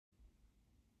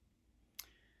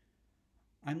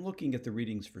I'm looking at the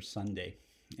readings for Sunday,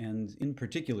 and in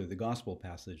particular the gospel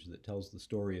passage that tells the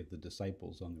story of the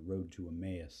disciples on the road to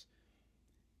Emmaus.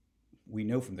 We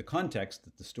know from the context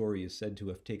that the story is said to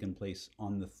have taken place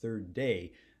on the third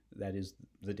day, that is,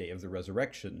 the day of the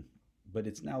resurrection, but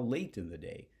it's now late in the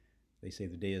day. They say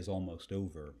the day is almost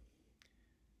over.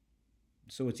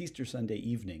 So it's Easter Sunday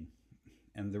evening,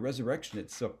 and the resurrection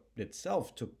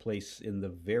itself took place in the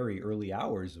very early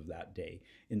hours of that day.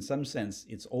 In some sense,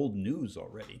 it's old news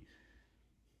already.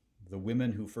 The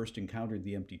women who first encountered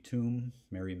the empty tomb,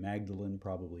 Mary Magdalene,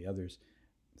 probably others,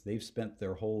 they've spent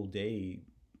their whole day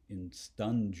in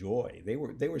stunned joy. They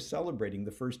were celebrating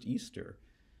the first Easter.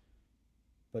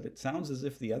 But it sounds as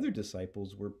if the other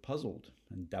disciples were puzzled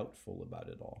and doubtful about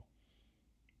it all.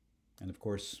 And of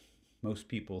course, most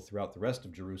people throughout the rest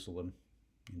of Jerusalem,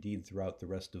 indeed throughout the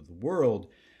rest of the world,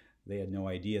 they had no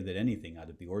idea that anything out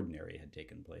of the ordinary had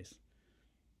taken place.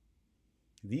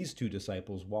 These two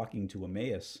disciples walking to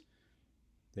Emmaus,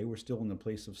 they were still in a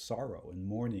place of sorrow and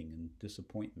mourning and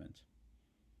disappointment.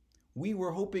 We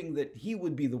were hoping that he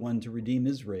would be the one to redeem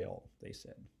Israel, they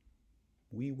said.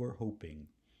 We were hoping.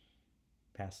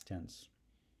 Past tense.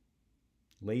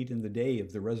 Late in the day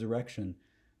of the resurrection,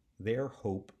 their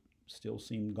hope still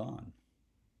seemed gone.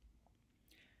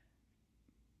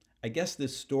 I guess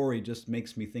this story just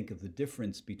makes me think of the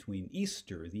difference between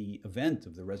Easter, the event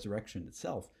of the resurrection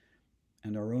itself,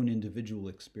 and our own individual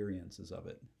experiences of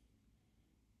it.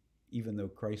 Even though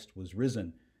Christ was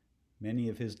risen, many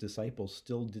of his disciples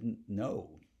still didn't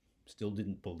know, still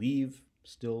didn't believe,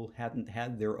 still hadn't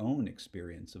had their own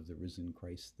experience of the risen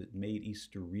Christ that made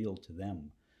Easter real to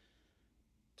them.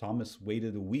 Thomas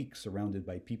waited a week surrounded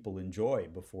by people in joy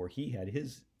before he had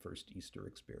his first Easter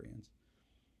experience.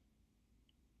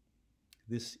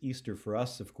 This Easter for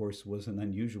us, of course, was an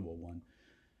unusual one.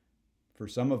 For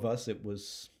some of us, it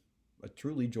was a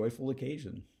truly joyful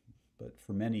occasion, but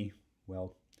for many,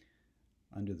 well,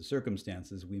 under the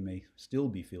circumstances, we may still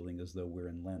be feeling as though we're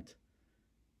in Lent.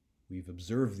 We've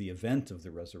observed the event of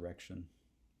the resurrection,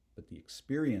 but the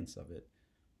experience of it,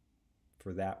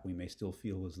 for that we may still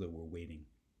feel as though we're waiting.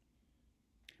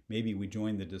 Maybe we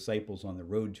join the disciples on the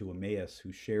road to Emmaus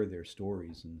who share their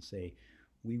stories and say,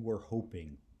 we were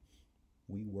hoping.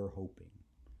 We were hoping.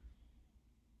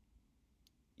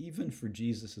 Even for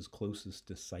Jesus' closest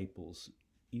disciples,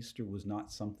 Easter was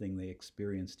not something they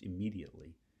experienced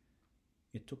immediately.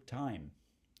 It took time,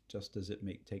 just as it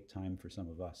may take time for some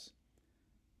of us.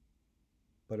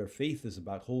 But our faith is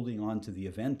about holding on to the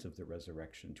event of the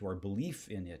resurrection, to our belief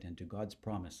in it, and to God's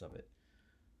promise of it.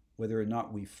 Whether or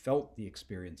not we felt the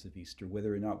experience of Easter,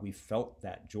 whether or not we felt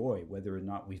that joy, whether or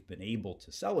not we've been able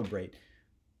to celebrate,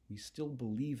 we still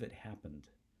believe it happened.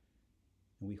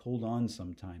 And we hold on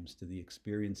sometimes to the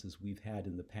experiences we've had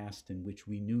in the past in which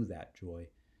we knew that joy,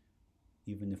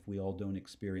 even if we all don't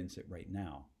experience it right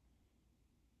now.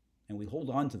 And we hold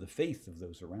on to the faith of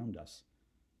those around us,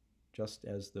 just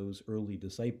as those early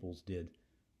disciples did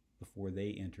before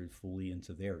they entered fully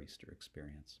into their Easter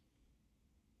experience.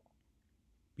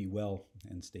 Be well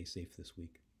and stay safe this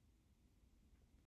week.